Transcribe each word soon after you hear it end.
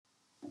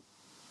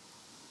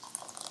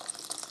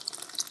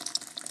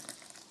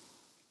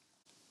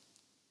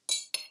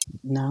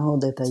Now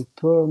that I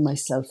pour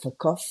myself a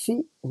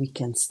coffee, we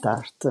can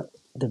start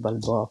the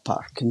Balboa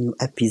Park new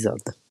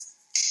episode.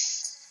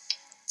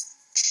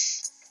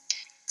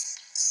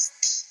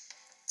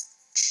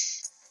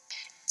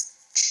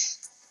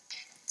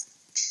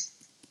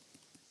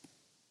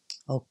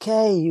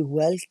 Okay,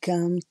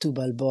 welcome to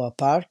Balboa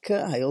Park.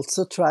 I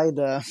also tried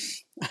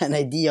an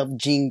idea of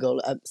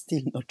jingle. I'm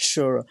still not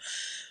sure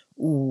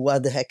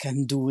what the heck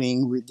I'm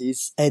doing with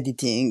this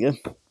editing.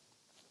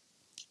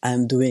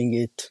 I'm doing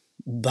it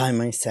by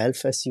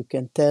myself, as you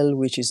can tell,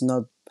 which is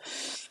not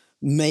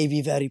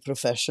maybe very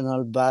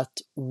professional,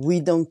 but we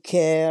don't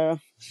care.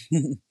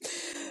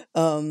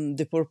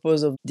 The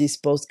purpose of this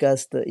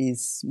podcast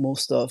is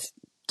most of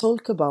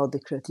talk about the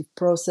creative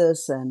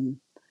process and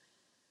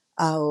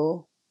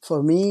how,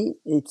 for me,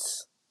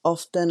 it's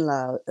often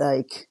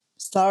like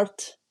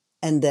start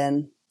and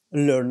then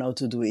learn how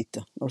to do it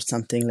or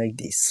something like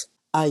this.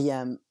 I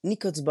am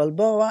Nikos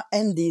Balboa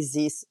and this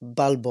is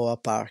Balboa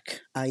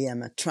Park. I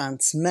am a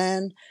trans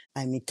man.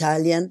 I'm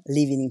Italian,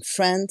 living in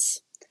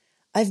France.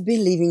 I've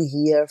been living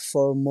here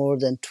for more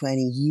than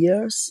 20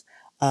 years.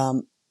 I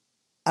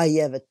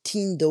have a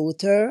teen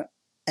daughter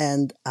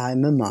and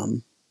I'm a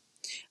mom.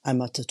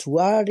 I'm a tattoo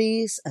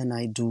artist and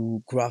I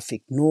do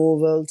graphic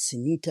novels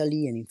in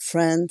Italy and in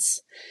France.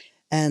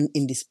 And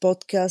in this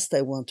podcast,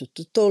 I wanted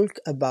to talk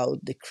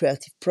about the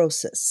creative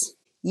process.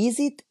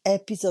 Is it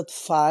episode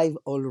 5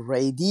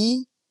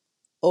 already?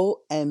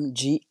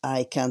 OMG,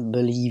 I can't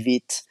believe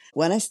it.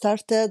 When I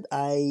started,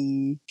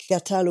 I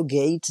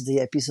catalogate the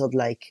episode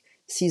like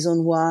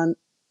season 1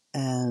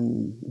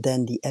 and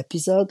then the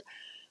episode.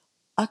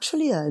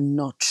 Actually, I'm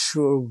not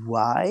sure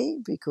why,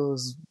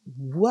 because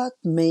what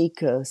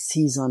make a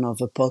season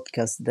of a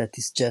podcast that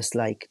is just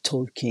like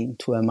talking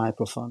to a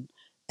microphone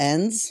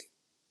ends?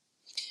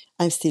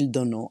 I still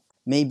don't know.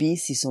 Maybe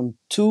season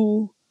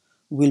 2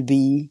 will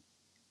be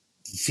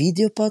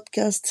video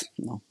podcast?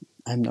 No,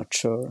 I'm not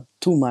sure.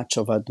 Too much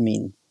of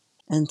admin.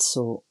 And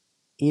so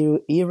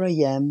here I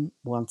am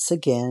once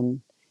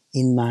again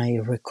in my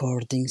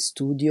recording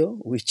studio,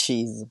 which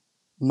is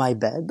my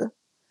bed,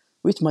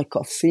 with my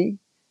coffee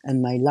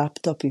and my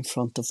laptop in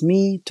front of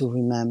me to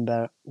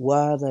remember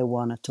what I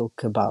want to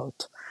talk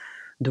about.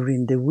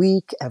 During the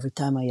week, every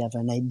time I have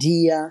an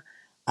idea,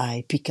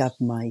 I pick up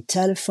my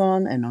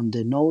telephone and on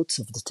the notes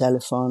of the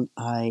telephone,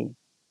 I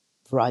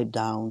write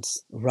down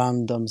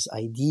random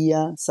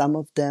idea. Some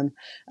of them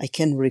I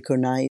can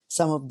recognize.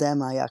 Some of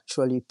them I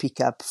actually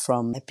pick up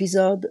from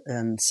episode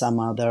and some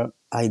other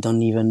I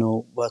don't even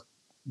know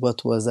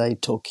what was I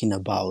talking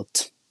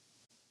about.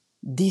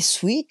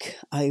 This week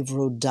I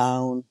wrote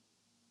down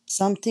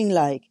something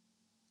like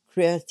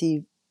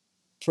creative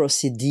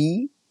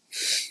procédé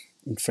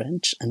in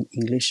French and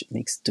English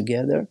mixed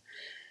together,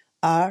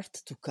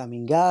 art to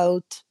coming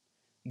out,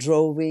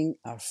 drawing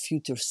our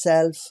future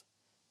self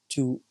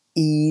to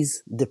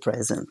ease the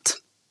present.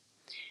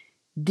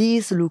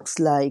 This looks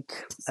like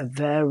a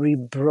very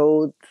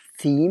broad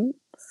theme,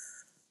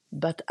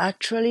 but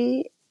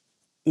actually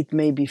it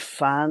may be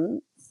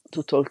fun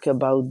to talk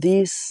about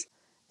this.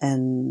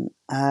 And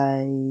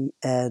I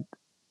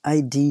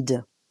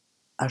did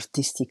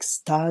artistic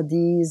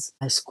studies,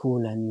 high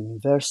school and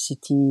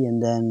university,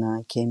 and then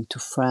I came to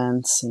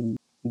France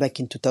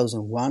back in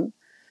 2001.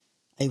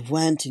 I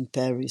went in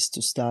Paris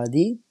to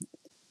study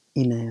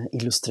in an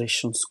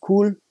illustration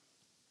school.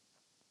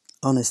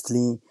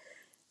 Honestly,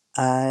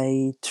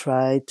 I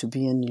tried to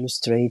be an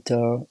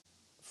illustrator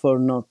for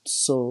not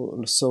so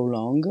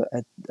long.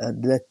 At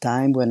that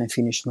time, when I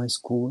finished my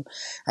school,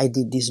 I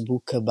did this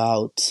book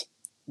about,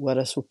 what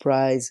a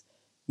surprise,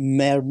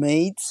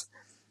 mermaids,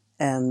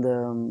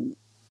 and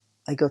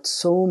I got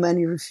so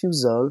many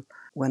refusals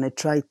when I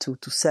tried to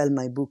sell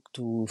my book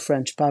to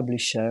French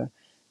publisher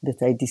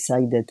that I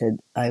decided that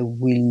I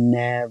will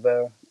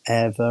never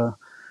ever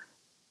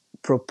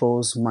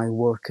propose my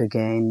work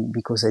again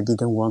because I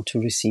didn't want to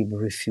receive a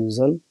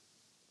refusal.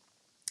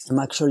 I'm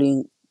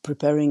actually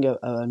preparing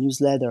a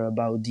newsletter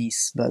about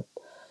this, but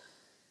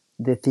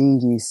the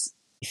thing is,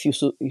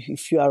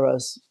 if you are a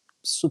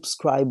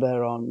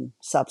subscriber on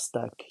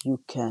Substack,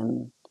 you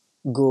can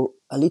go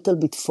a little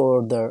bit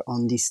further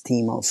on this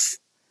theme of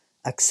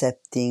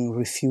accepting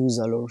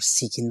refusal or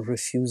seeking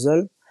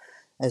refusal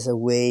as a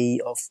way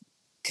of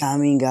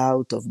coming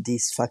out of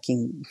this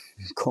fucking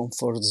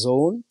comfort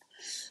zone.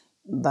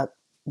 But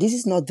this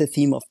is not the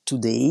theme of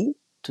today.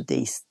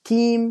 Today's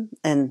theme,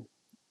 and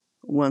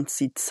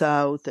once it's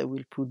out, I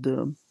will put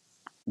the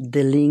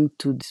link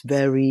to this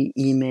very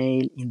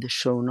email in the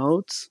show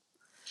notes.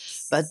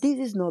 But this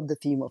is not the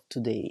theme of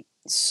today.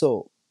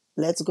 So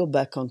let's go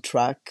back on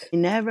track. I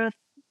never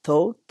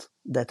thought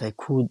that I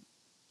could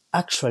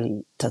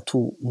actually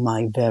tattoo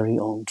my very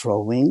own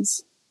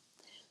drawings.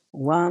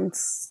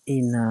 Once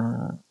in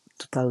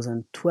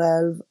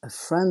 2012, a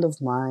friend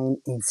of mine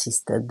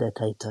insisted that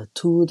I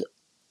tattooed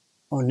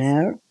on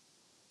her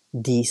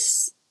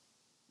this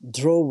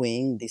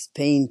drawing, this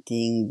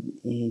painting.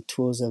 It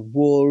was a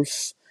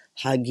wolf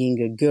hugging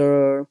a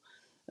girl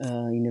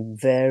in a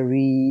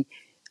very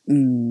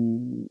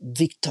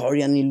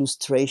Victorian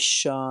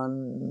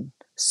illustration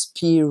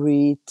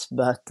spirit,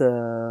 but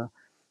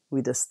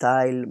with a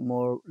style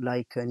more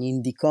like an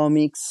indie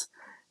comics.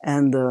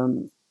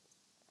 And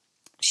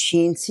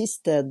she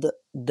insisted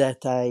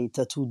that I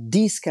tattoo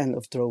this kind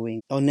of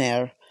drawing on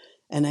her.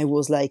 And I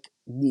was like,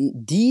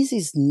 this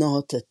is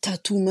not a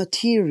tattoo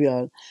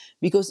material.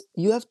 Because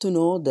you have to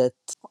know that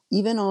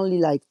even only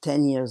like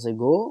 10 years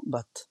ago,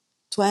 but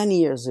 20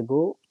 years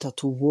ago,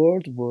 tattoo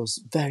world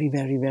was very,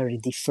 very, very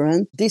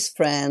different. This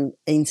friend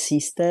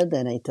insisted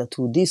and I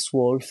tattooed this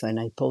wolf and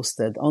I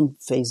posted on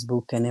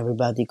Facebook and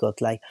everybody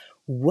got like,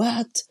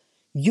 what?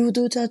 You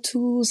do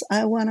tattoos?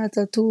 I want a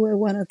tattoo, I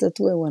want a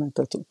tattoo, I want a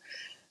tattoo.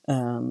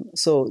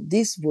 So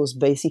this was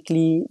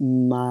basically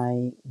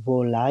my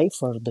whole life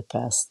for the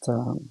past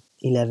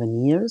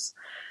 11 years,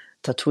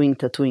 tattooing,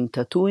 tattooing,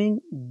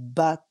 tattooing.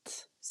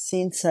 But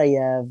since I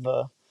have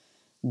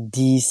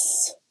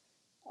this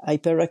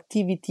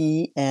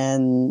hyperactivity,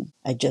 and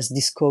I just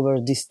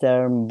discovered this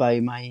term by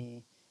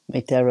my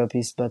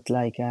therapist, but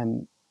like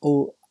I'm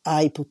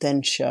high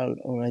potential,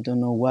 or I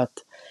don't know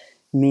what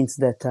means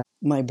that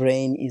my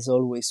brain is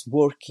always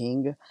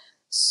working.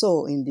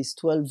 So in these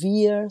 12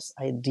 years,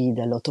 I did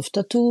a lot of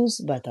tattoos,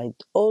 but I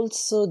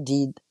also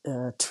did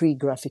 3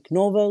 graphic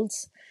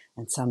novels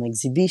and some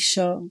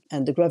exhibition.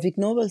 And the graphic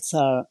novels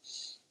are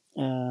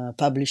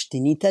published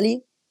in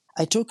Italy.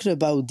 I talked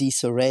about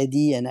this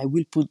already, and I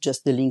will put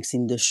just the links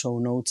in the show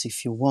notes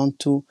if you want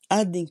to.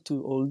 Adding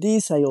to all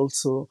this, I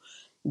also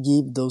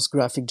give those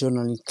graphic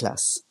journaling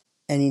class.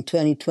 And in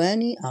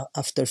 2020,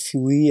 after a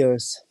few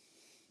years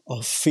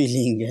of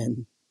feeling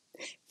and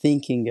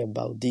thinking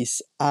about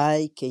this,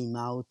 I came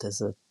out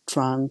as a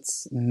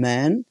trans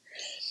man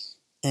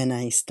and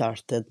I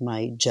started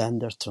my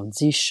gender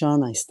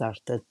transition. I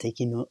started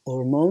taking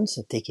hormones,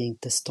 taking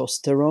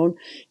testosterone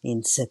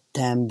in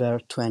September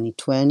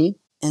 2020.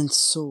 And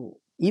so,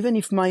 even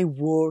if my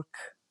work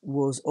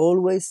was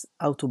always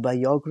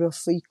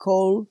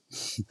autobiographical,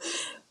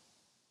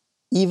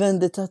 even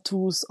the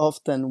tattoos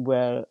often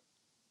were,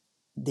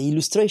 the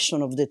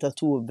illustration of the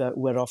tattoo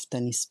were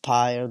often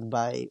inspired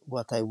by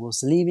what I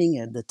was living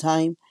at the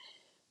time.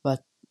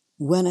 But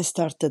when I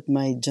started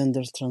my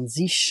gender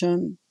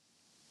transition,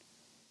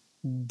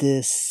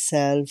 the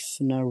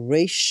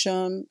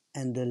self-narration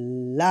and the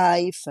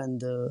life and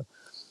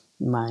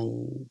my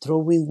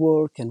drawing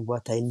work and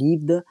what I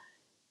lived,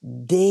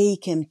 they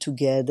came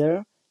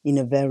together in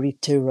a very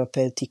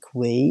therapeutic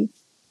way.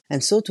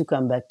 And so to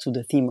come back to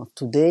the theme of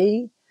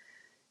today,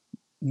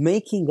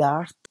 making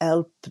art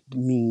helped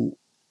me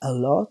a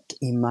lot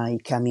in my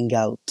coming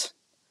out.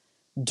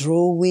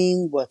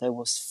 Drawing what I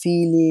was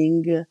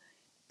feeling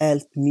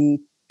helped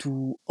me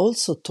to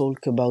also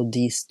talk about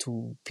this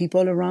to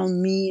people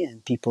around me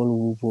and people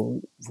who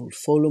will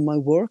follow my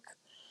work.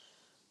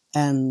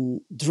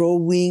 And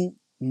drawing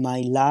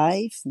my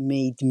life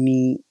made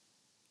me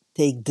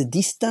take the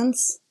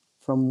distance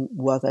from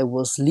what I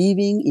was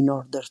living in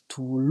order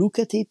to look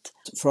at it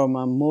from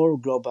a more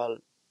global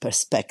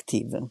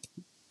perspective.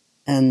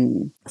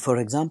 And for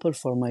example,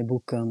 for my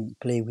book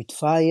Play with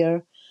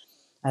Fire,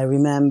 I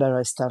remember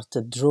I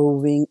started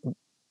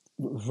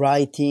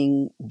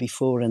writing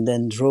before and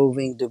then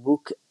drawing the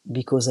book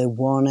because I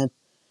wanted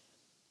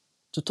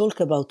to talk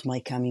about my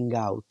coming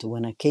out.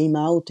 When I came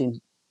out in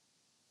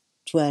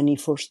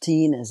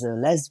 2014 as a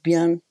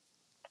lesbian,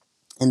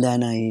 and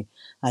then I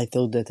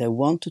thought that I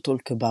want to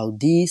talk about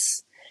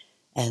this.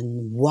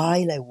 And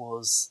while I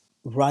was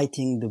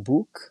writing the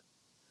book,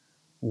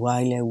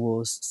 while I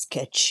was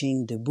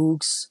sketching the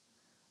books,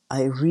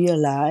 I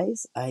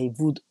realized I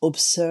would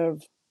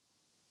observe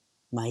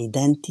my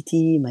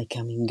identity, my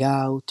coming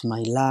out,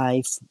 my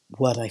life,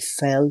 what I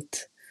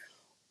felt,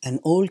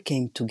 and all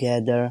came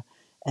together.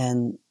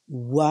 And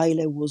while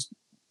I was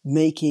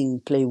making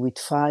Play with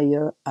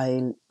Fire,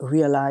 I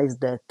realized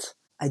that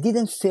I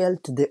didn't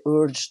felt the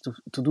urge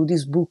to do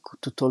this book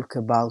to talk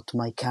about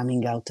my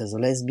coming out as a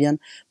lesbian,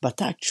 but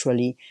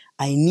actually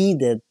I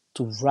needed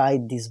to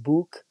write this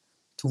book,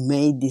 to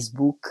make this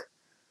book,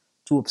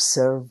 to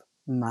observe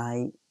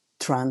my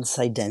trans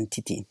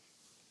identity.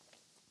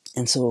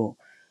 And so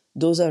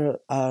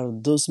are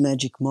those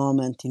magic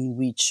moments in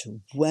which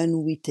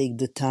when we take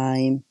the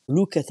time,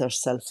 look at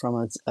ourselves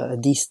from a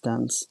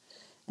distance,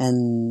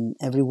 and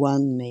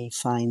everyone may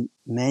find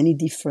many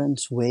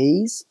different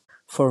ways.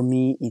 For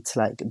me, it's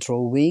like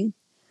drawing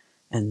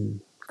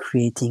and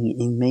creating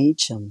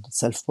image and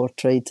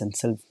self-portrait and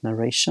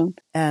self-narration.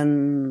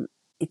 And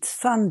it's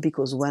fun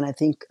because when I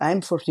think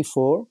I'm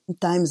 44,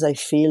 sometimes I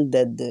feel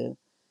that the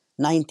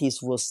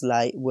 90s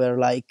were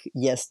like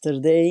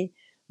yesterday,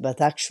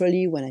 but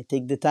actually when I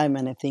take the time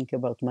and I think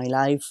about my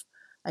life,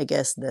 I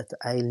guess that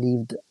I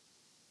lived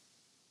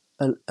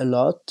a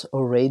lot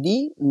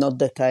already. Not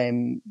that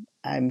I'm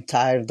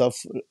tired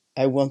of,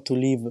 I want to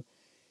live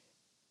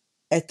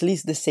at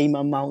least the same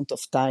amount of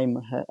time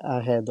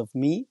ahead of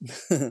me.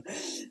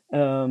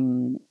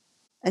 um,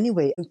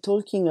 anyway, I'm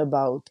talking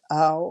about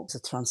how, as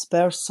a trans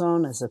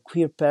person, as a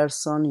queer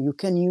person, you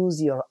can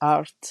use your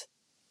art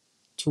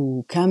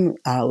to come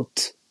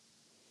out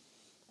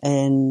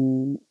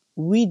And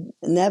we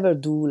never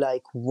do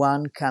like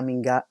one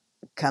coming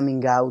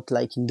out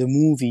like in the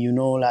movie,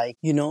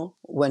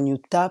 when you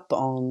tap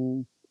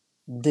on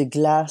the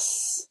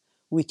glass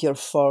with your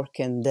fork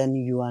and then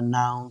you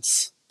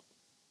announce,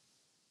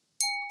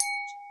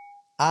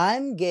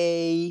 I'm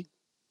gay,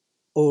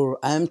 or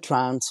I'm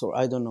trans, or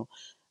I don't know.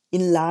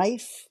 In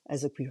life,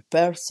 as a queer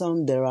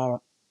person, there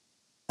are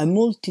a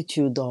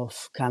multitude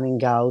of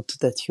coming out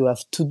that you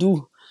have to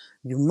do,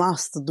 you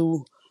must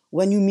do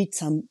when you meet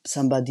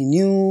somebody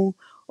new,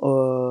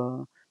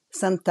 or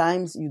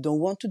sometimes you don't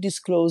want to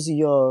disclose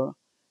your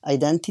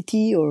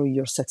identity or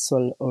your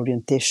sexual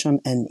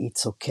orientation, and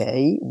it's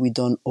okay. We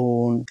don't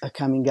own a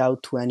coming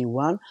out to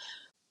anyone.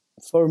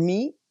 For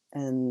me,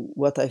 and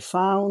what I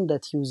found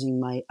that using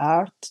my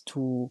art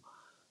to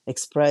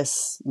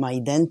express my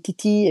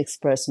identity,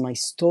 express my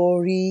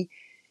story,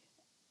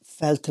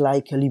 felt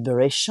like a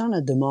liberation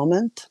at the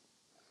moment.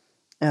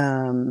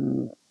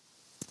 Um,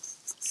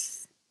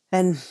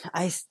 and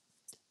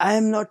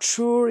I'm not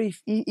sure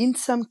if in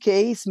some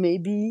case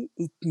maybe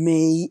it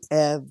may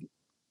have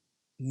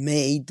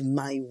made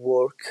my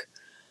work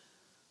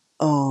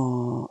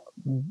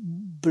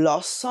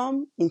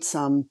blossom in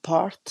some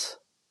part,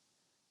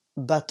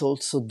 but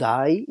also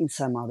die in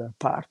some other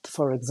part.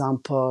 For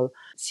example,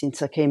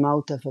 since I came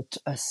out of it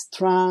as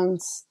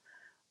trans,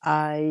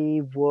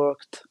 I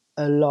worked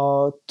a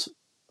lot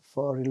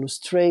for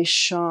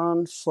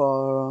illustration,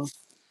 for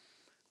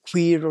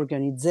queer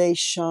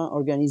organization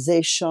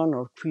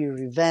or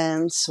queer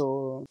events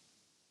or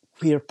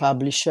queer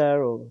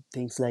publisher or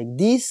things like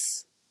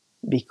this,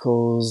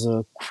 because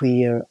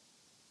queer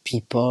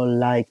people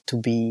like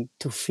to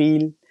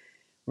feel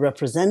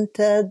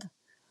represented,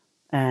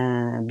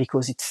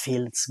 because it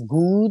feels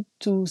good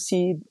to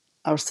see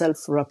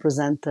ourselves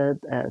represented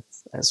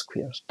as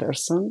queer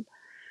person.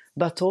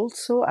 But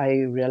also I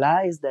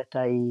realized that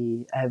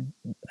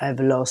I've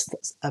lost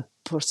a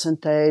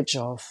percentage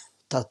of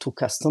tattoo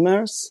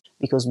customers,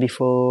 because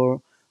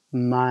before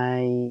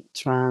my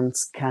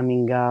trans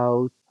coming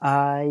out,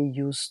 I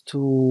used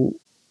to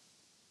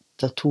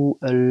tattoo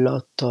a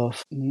lot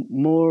of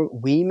more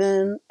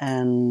women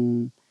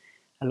and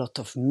a lot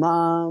of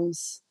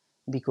moms,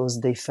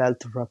 because they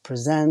felt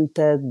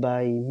represented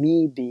by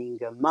me being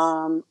a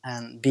mom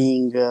and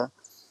being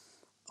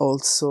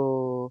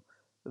also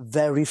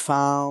very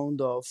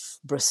fond of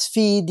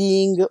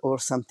breastfeeding or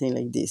something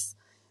like this.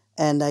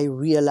 And I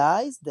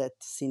realized that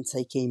since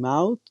I came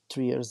out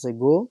 3 years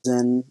ago,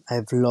 then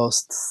I've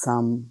lost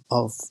some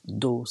of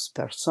those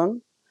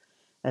persons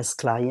as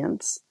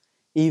clients,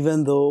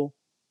 even though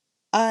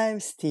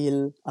I'm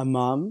still a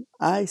mom.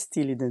 I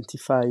still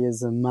identify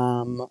as a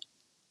mom,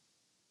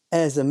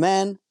 as a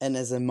man, and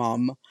as a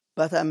mom.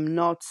 But I'm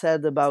not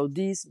sad about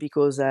this,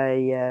 because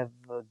I have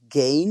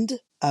gained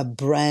a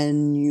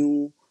brand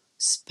new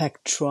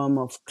spectrum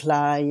of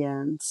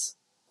clients,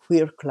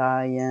 queer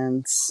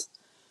clients.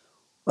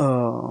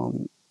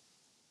 Um,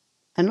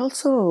 and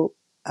also,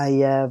 I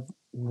have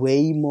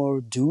way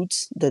more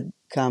dudes that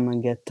come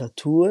and get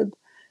tattooed,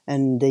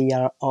 and they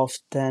are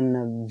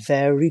often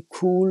very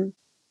cool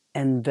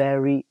and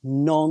very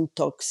non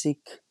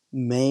toxic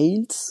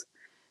males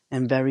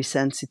and very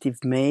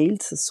sensitive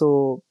males.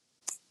 So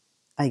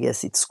I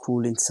guess it's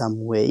cool in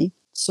some way.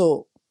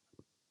 So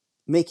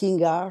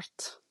making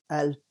art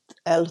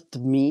helped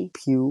me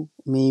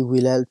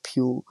will help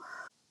you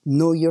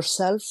know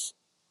yourself,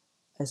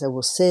 as I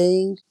was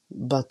saying,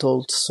 but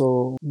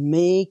also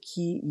make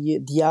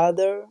the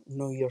other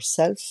know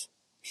yourself,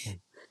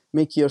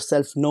 make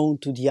yourself known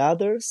to the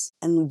others.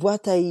 And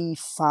what I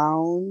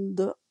found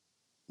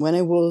when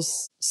I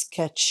was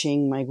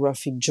sketching my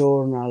graphic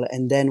journal,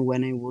 and then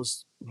when I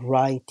was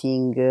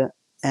writing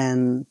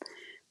and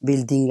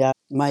building up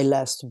my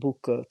last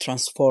book,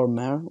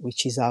 Transformer,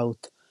 which is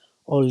out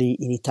only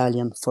in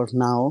Italian for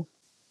now.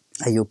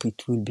 I hope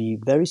it will be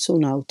very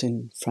soon out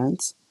in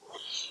France.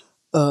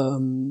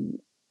 When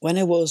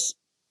I was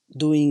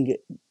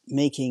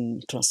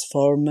making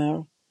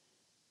Transformer,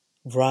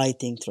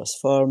 writing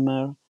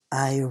Transformer,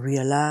 I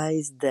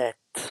realized that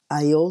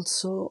I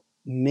also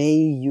may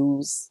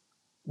use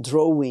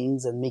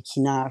drawings and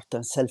making art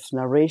and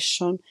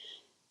self-narration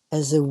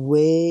as a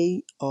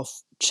way of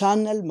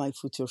channel my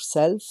future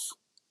self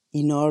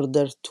in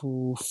order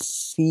to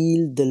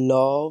feel the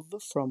love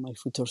from my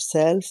future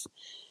self,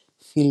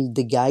 feel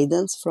the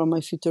guidance from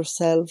my future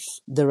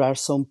self. There are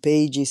some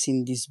pages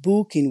in this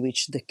book in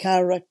which the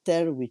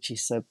character, which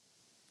is a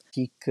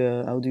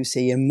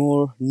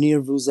more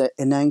nervous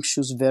and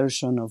anxious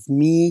version of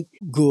me,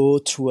 go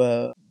through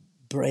a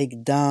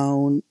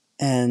breakdown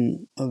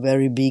and a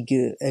very big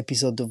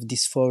episode of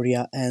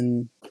dysphoria.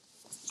 And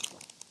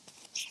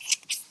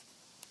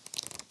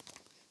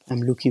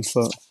I'm looking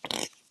for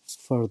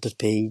the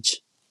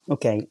page.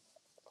 Okay,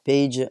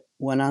 page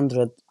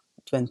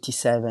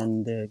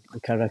 127. The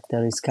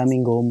character is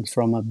coming home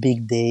from a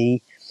big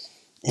day,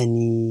 and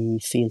he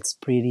feels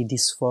pretty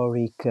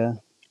dysphoric,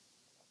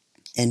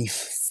 and he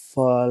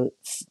fall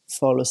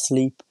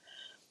asleep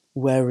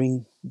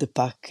wearing the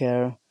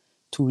packer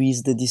to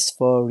ease the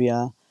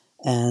dysphoria.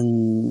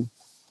 And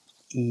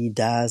he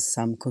does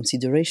some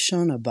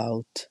consideration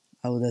about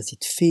how does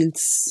it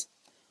feels,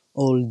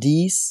 all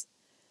this,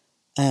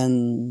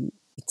 and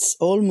it's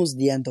almost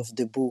the end of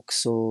the book,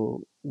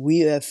 so we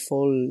have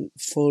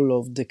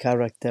followed the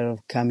character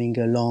coming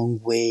a long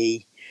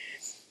way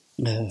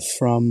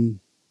from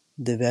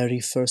the very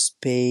first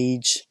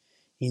page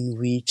in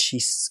which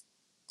he's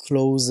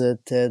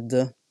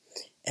closeted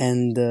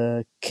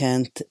and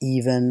can't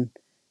even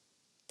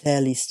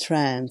tell his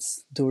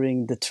trance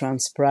during the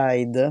trance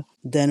pride.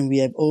 Then we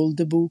have all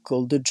the book,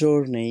 all the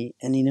journey,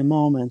 and in a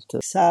moment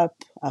he's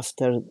up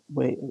after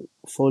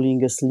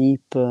falling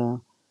asleep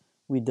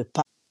with the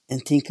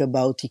and think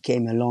about he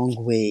came a long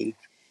way.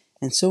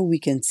 And so we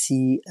can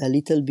see a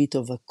little bit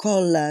of a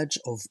collage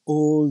of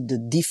all the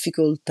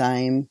difficult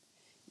time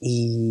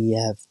he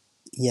have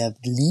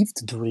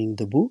lived during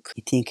the book.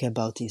 He think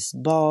about his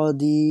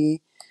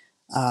body,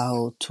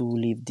 how to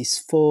live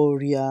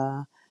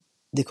dysphoria,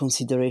 the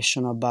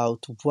consideration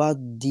about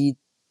what did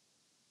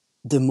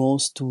the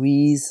most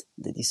with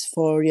the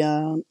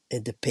dysphoria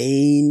and the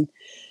pain,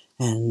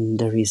 and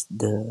there is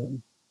the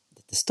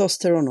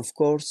testosterone, of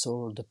course,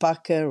 or the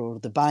packer or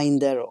the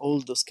binder, all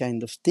those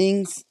kind of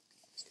things.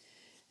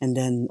 And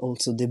then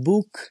also the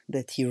book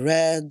that he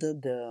read,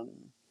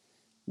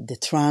 the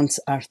trance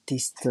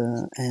artists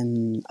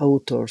and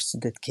authors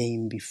that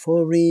came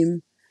before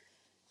him.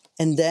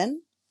 And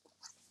then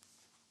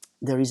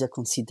there is a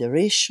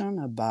consideration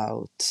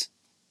about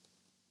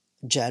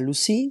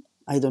jealousy.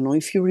 I don't know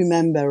if you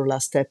remember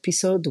last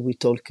episode, we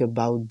talked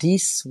about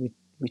this.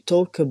 We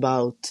talk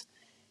about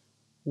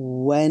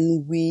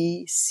when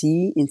we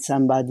see in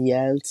somebody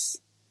else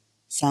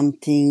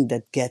something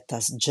that gets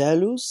us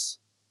jealous,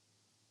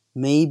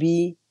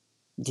 maybe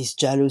this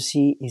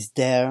jealousy is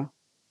there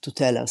to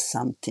tell us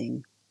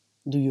something.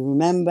 Do you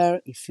remember?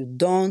 If you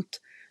don't,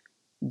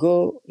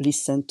 go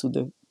listen to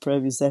the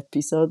previous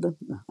episode.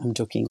 No, I'm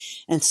joking.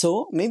 And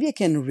so maybe I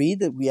can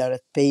read. We are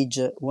at page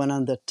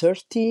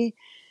 130.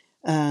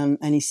 And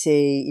he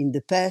say, in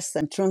the past,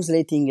 I'm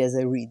translating as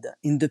I read.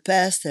 In the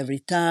past, every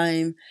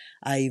time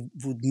I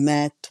would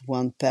met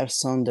one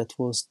person that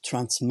was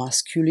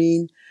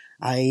transmasculine,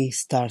 I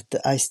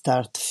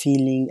start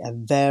feeling a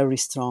very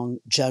strong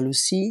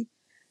jealousy.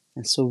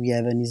 And so we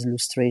have an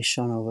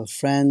illustration of a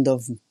friend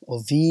of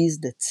his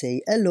that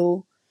say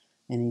hello,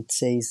 and it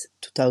says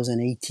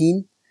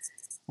 2018,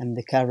 and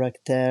the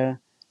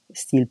character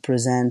still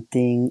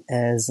presenting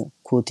as,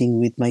 quoting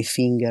with my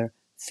finger,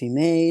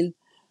 female.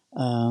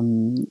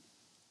 And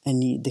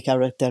the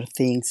character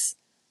thinks,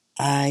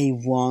 I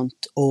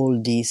want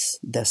all this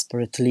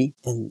desperately,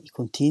 and he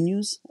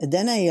continues. And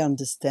then I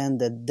understand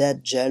that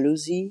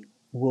jealousy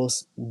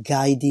was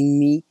guiding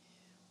me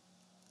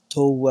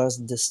towards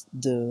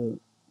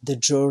the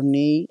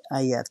journey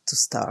I have to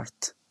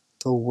start,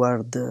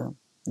 toward the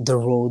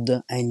road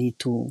I need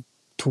to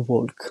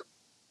walk.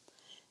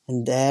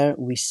 And there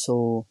we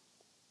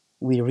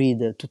read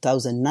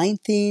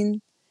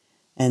 2019,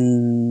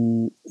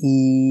 and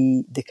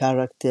the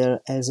character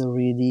has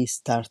already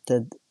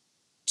started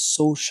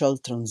social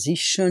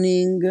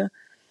transitioning,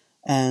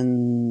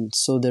 and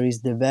so there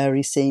is the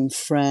very same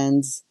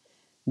friends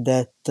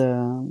that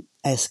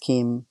ask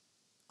him,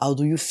 how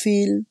do you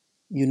feel?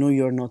 You know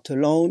you're not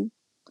alone,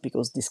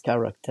 because this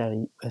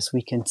character, as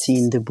we can see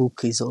in the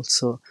book, is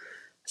also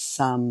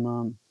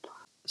some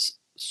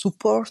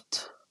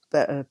support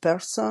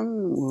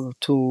person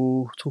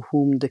to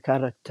whom the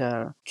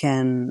character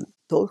can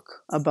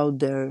talk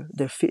about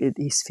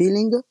his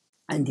feeling.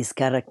 And this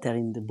character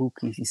in the book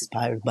is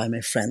inspired by my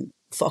friend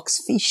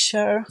Fox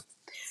Fisher,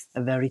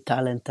 a very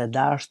talented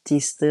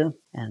artist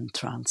and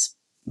trans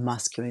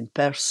masculine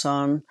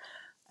person.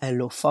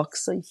 Hello,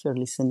 Fox, if you're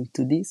listening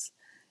to this.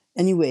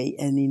 Anyway,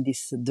 and in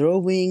this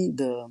drawing,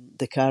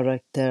 the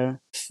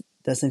character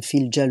doesn't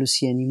feel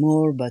jealousy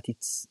anymore, but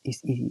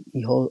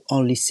he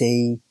only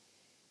say,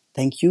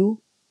 thank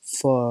you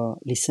for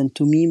listening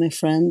to me, my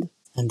friend.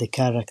 And the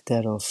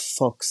character of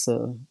Fox,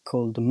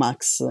 called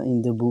Max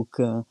in the book,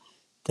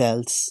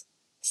 tells,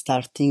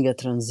 starting a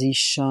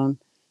transition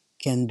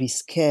can be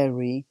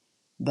scary,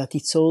 but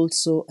it's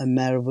also a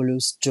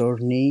marvelous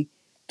journey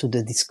to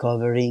the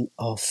discovering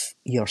of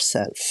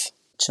yourself.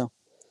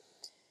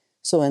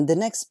 So in the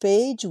next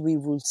page, we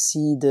will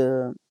see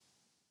the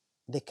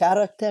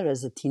character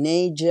as a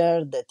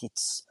teenager that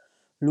it's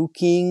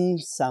looking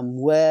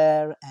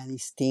somewhere and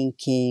is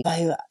thinking,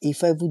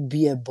 if I would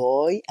be a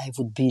boy, I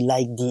would be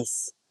like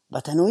this.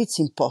 But I know it's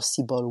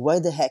impossible. Why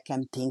the heck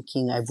I'm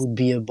thinking I would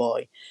be a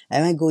boy?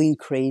 Am I going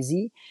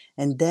crazy?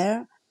 And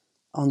there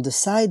on the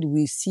side,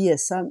 we see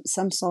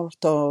some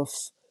sort of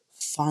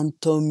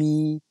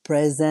phantom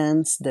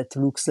presence that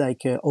looks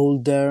like an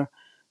older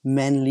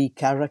manly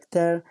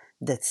character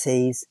that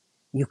says,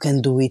 you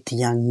can do it,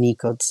 young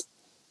Nikods.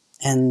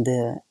 And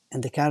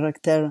the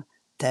character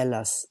tell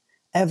us,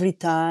 every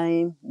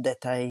time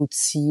that I would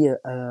see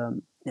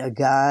a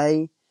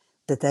guy,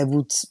 that I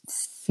would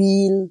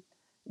feel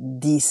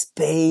this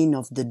pain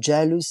of the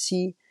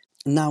jealousy,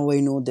 now I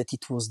know that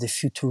it was the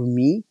future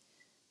me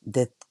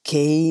that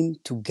came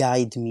to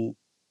guide me,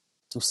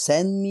 to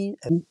send me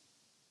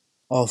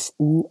of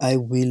who I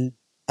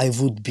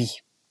would be.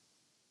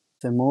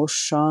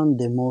 Emotion,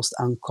 the most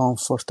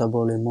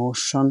uncomfortable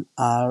emotion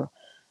are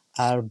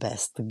our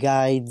best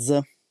guides.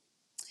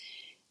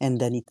 And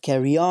then it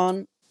carry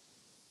on.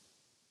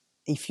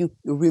 If you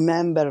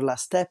remember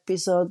last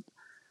episode,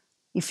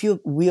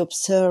 we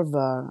observe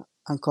our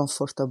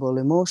uncomfortable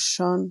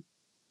emotion,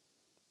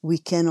 we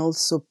can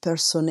also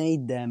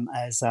personate them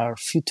as our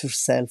future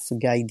self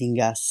guiding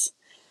us.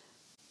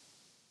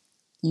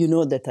 You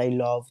know that I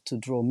love to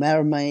draw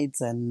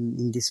mermaids, and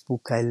in this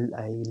book I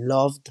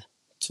loved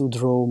to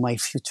draw my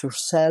future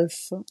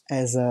self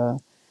as a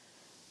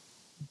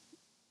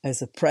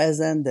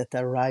present that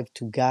arrived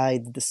to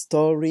guide the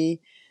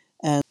story.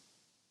 And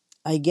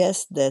I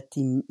guess that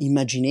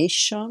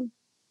imagination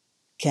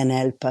can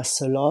help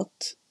us a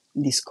lot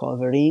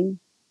discovering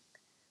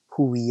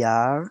who we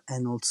are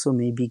and also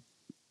maybe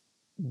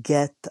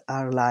get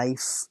our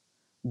life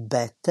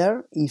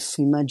better if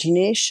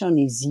imagination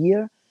is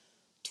here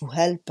to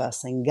help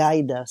us and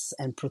guide us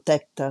and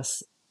protect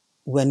us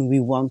when we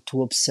want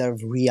to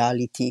observe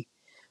reality,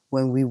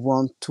 when we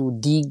want to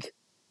dig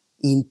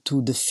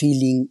into the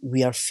feeling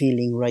we are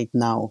feeling right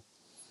now.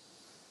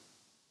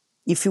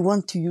 If you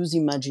want to use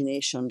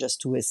imagination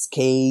just to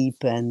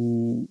escape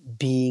and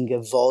being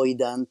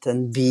avoidant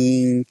and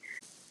being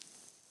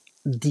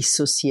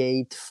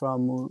dissociate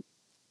from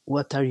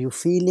what are you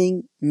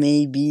feeling,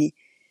 maybe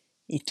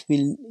it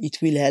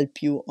will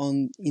help you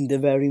on in the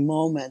very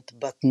moment,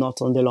 but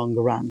not on the long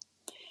run.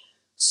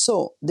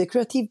 So the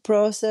creative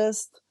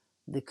process,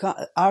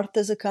 art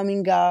as a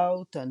coming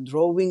out and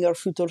drawing our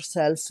future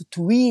self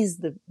to ease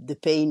the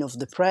pain of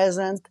the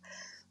present,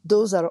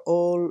 those are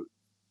all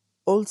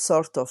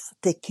sort of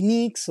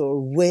techniques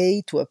or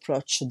way to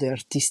approach the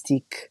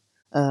artistic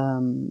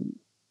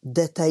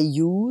that I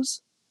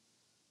use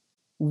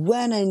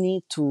when I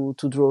need to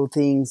draw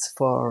things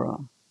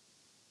for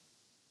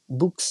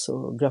books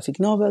or graphic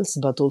novels,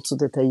 but also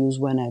that I use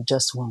when I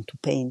just want to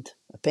paint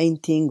a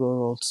painting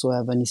or also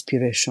have an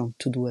inspiration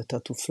to do a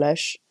tattoo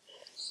flash.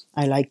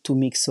 I like to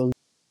mix all.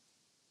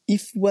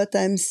 If what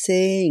I'm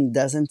saying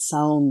doesn't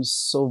sound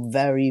so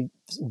very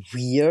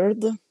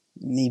weird,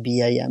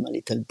 maybe I am a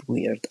little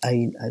weird.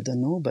 I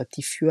don't know, but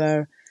if you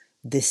are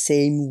the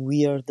same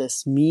weird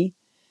as me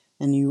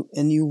and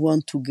you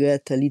want to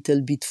get a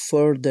little bit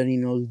further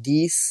in all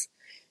this,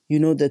 you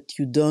know that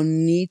you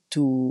don't need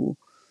to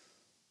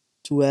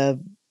have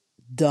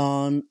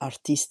done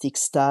artistic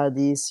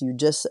studies. You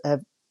just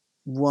have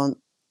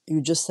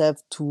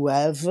to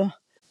have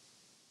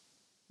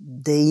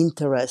the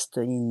interest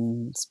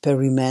in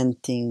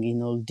experimenting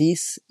in all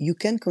this. You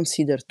can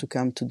consider to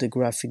come to the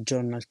Graphic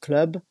Journal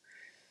Club,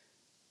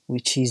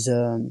 which is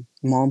a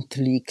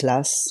monthly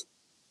class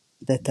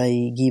that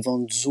I give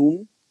on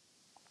Zoom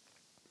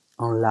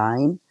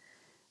online,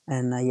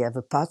 and I have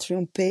a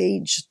Patreon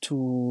page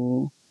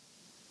to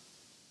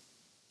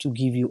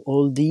give you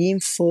all the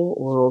info,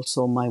 or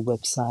also my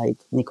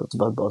website, Nikos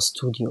Balboa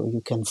Studio.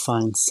 You can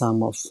find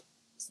some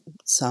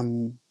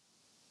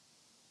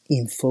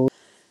info.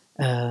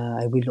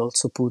 I will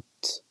also put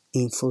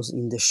infos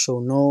in the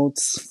show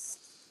notes.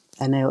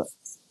 And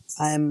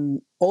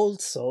I'm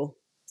also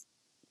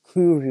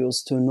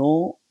curious to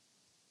know,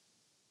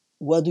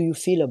 what do you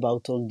feel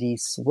about all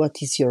this?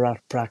 What is your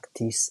art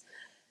practice?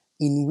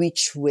 In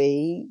which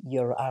way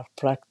your art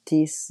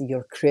practice,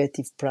 your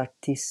creative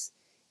practice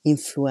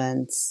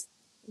influence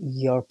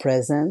your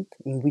present?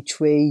 In which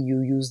way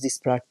you use this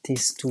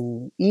practice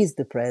to ease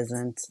the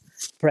present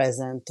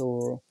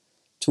or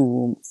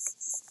to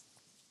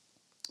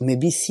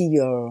maybe see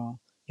your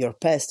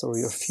past or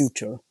your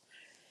future?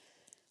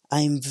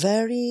 I'm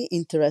very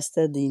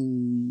interested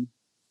in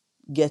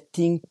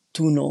getting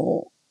to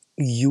know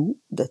you,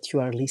 that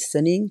you are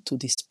listening to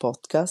this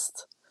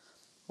podcast,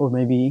 or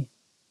maybe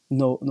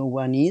no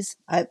one is.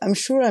 I'm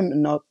sure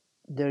I'm not.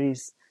 There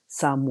is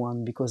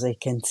someone, because I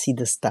can see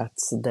the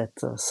stats that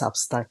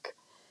Substack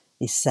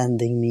is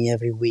sending me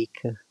every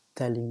week,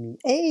 telling me,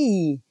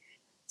 "Hey,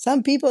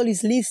 some people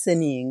is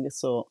listening."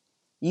 So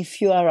if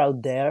you are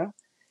out there,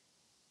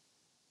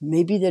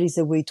 maybe there is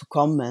a way to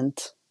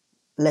comment.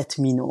 Let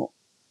me know,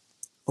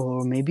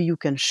 or maybe you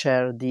can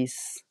share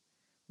this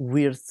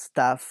weird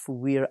stuff,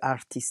 weird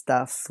arty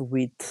stuff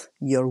with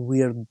your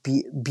weird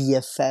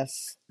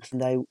BFF.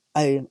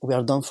 And we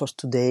are done for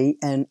today,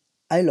 and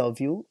I love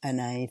you and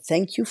I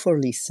thank you for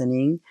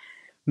listening.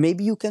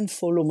 Maybe you can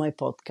follow my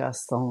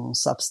podcast on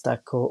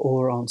Substack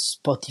or on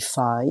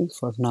Spotify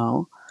for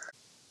now.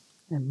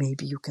 And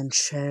maybe you can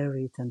share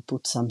it and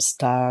put some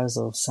stars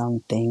or some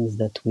things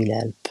that will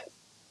help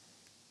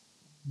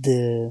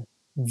the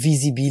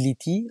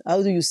visibility.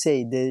 How do you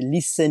say? The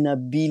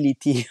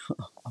listenability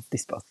of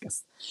this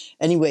podcast.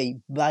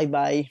 Anyway, bye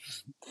bye.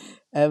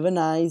 Have a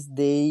nice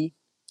day.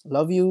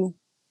 Love you.